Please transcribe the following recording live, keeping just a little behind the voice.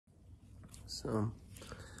So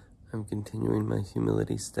I'm continuing my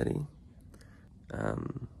humility study.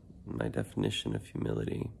 My definition of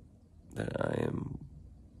humility that I am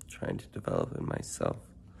trying to develop in myself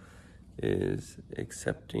is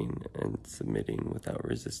accepting and submitting without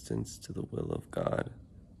resistance to the will of God,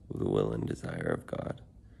 the will and desire of God,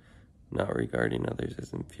 not regarding others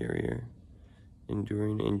as inferior,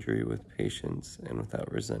 enduring injury with patience and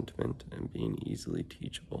without resentment, and being easily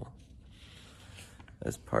teachable.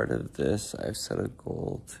 As part of this, I've set a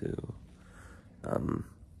goal to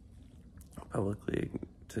publicly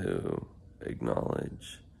to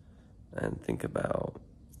acknowledge and think about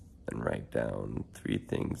and write down 3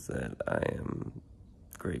 things that I am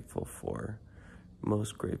grateful for,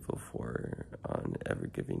 most grateful for on every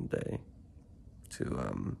given day,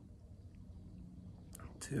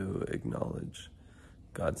 to acknowledge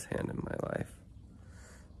God's hand in my life.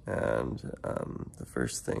 And the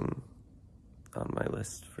first thing on my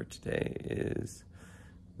list for today is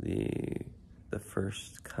the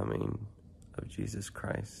first coming of Jesus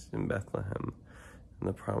Christ in Bethlehem and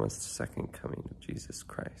the promised second coming of Jesus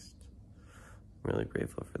Christ. I'm really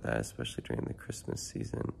grateful for that, especially during the Christmas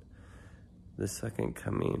season. The second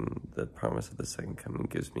coming, the promise of the second coming,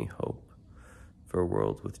 gives me hope for a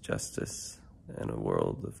world with justice and a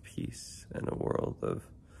world of peace and a world of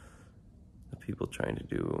people trying to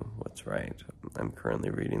do what's right. I'm currently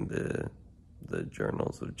reading the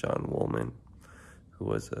journals of John Woolman, who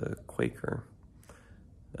was a Quaker,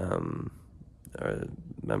 a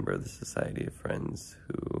member of the Society of Friends,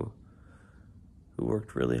 who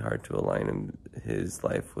worked really hard to align his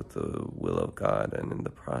life with the will of God, and in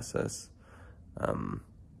the process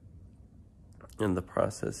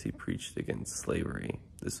he preached against slavery.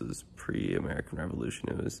 This was pre-American Revolution.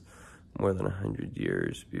 It was more than 100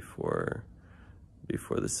 years before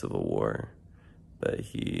the Civil War, but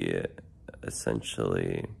he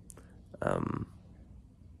essentially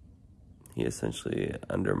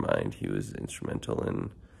undermined. He was instrumental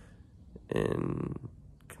in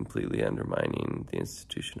completely undermining the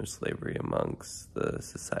institution of slavery amongst the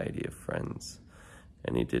Society of Friends,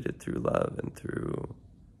 and he did it through love and through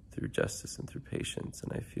justice and through patience.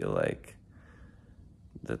 And I feel like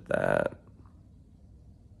that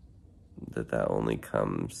only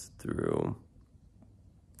comes through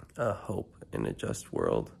a hope in a just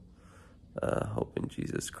world, hope in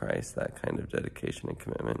Jesus Christ, that kind of dedication and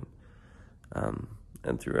commitment,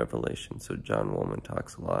 and through revelation. So John Woolman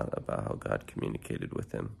talks a lot about how God communicated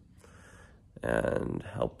with him and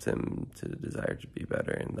helped him to desire to be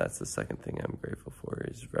better, and that's the second thing I'm grateful for,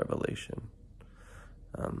 is revelation,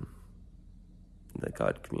 that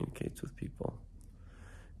God communicates with people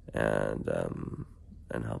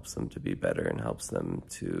and helps them to be better and helps them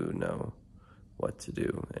to know what to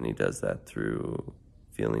do. And he does that through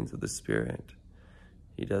feelings of the Spirit.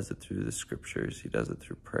 He does it through the scriptures. He does it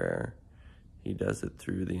through prayer. He does it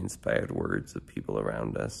through the inspired words of people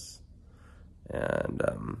around us, and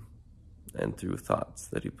through thoughts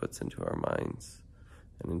that he puts into our minds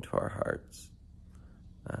and into our hearts.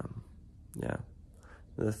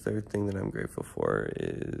 The third thing that I'm grateful for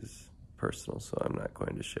is personal, so I'm not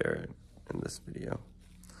going to share it in this video.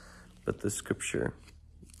 But the scripture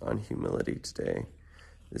on humility today,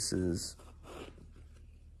 this is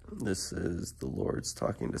the Lord's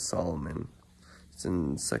talking to Solomon. It's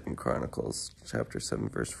in 2 Chronicles chapter 7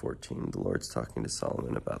 verse 14. The Lord's talking to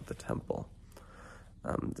Solomon about the temple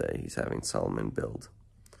that he's having Solomon build.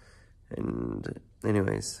 And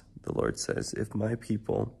anyways, the Lord says, "If my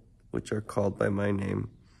people, which are called by my name,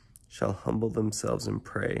 shall humble themselves and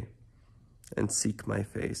pray and seek my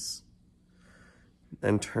face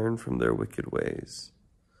and turn from their wicked ways,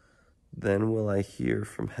 then will I hear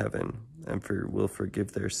from heaven and will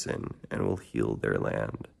forgive their sin and will heal their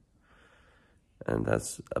land." And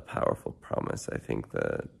that's a powerful promise. I think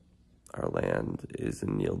that our land is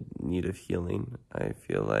in need of healing. I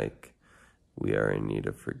feel like we are in need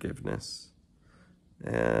of forgiveness.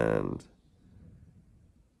 And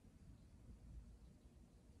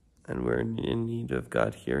we're in need of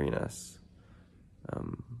God hearing us,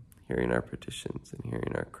 hearing our petitions and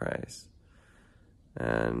hearing our cries.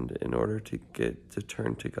 And in order to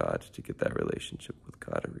turn to God, to get that relationship with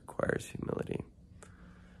God, it requires humility.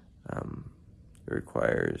 It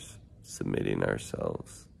requires submitting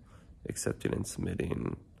ourselves, accepting and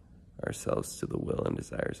submitting ourselves to the will and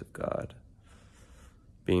desires of God,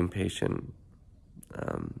 being patient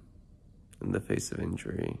in the face of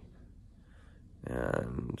injury,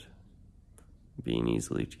 and being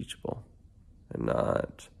easily teachable, and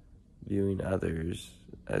not viewing others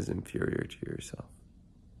as inferior to yourself.